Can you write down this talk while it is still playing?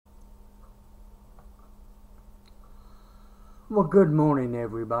Well, good morning,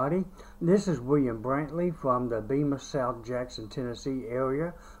 everybody. This is William Brantley from the Bemis, South Jackson, Tennessee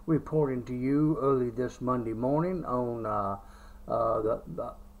area, reporting to you early this Monday morning on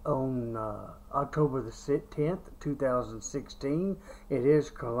October the 10th, 2016. It is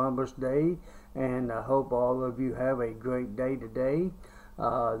Columbus Day, and I hope all of you have a great day today.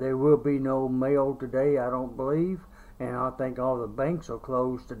 There will be no mail today, I don't believe. And I think all the banks are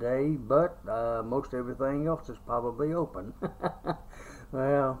closed today, but most everything else is probably open.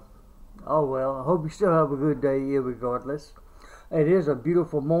 Well, oh well, I hope you still have a good day regardless. It is a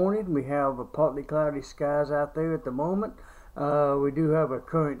beautiful morning. We have partly cloudy skies out there at the moment. We do have a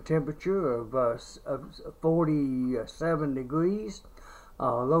current temperature of 47 degrees.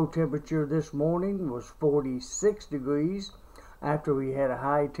 Low temperature this morning was 46 degrees after we had a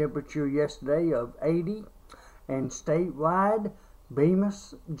high temperature yesterday of 80. And statewide,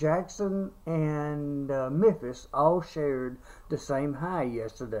 Bemis, Jackson, and Memphis all shared the same high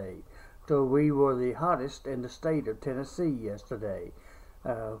yesterday. So we were the hottest in the state of Tennessee yesterday.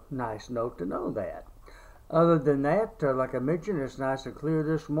 Nice note to know that. Other than that, like I mentioned, it's nice and clear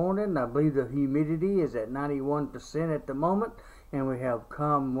this morning. I believe the humidity is at 91% at the moment, and we have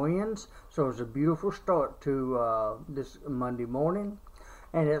calm winds. So it's a beautiful start to this Monday morning.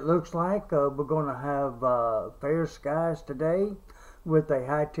 And it looks like we're going to have fair skies today with a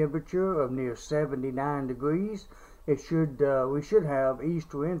high temperature of near 79 degrees. We should have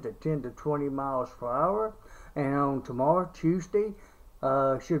east winds at 10 to 20 miles per hour. And on tomorrow, Tuesday,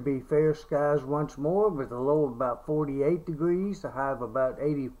 should be fair skies once more with a low of about 48 degrees, a high of about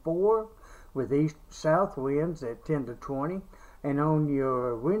 84, with east-south winds at 10 to 20. And on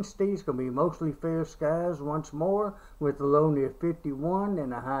your Wednesday, it's going to be mostly fair skies once more with a low near 51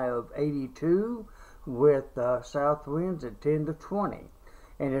 and a high of 82 with south winds at 10 to 20.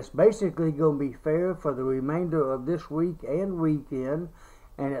 And it's basically going to be fair for the remainder of this week and weekend.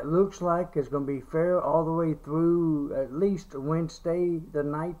 And it looks like it's going to be fair all the way through at least Wednesday the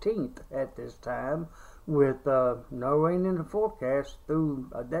 19th at this time, with no rain in the forecast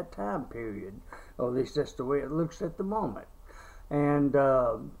through that time period. Or at least that's the way it looks at the moment. And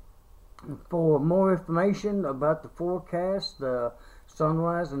for more information about the forecast, the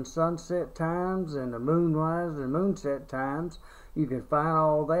sunrise and sunset times, and the moonrise and moonset times, you can find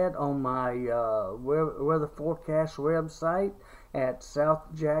all that on my weather forecast website at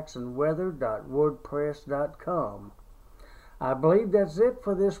southjacksonweather.wordpress.com. I believe that's it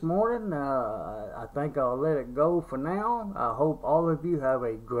for this morning. I think I'll let it go for now. I hope all of you have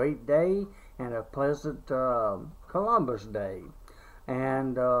a great day and a pleasant Columbus Day.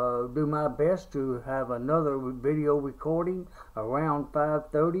 And do my best to have another video recording around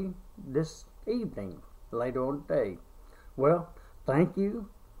 5:30 this evening, later on today. Well, thank you.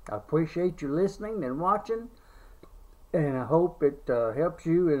 I appreciate you listening and watching, and I hope it helps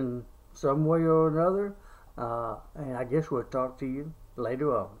you in some way or another. And I guess we'll talk to you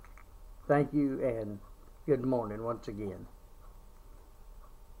later on. Thank you, and good morning once again.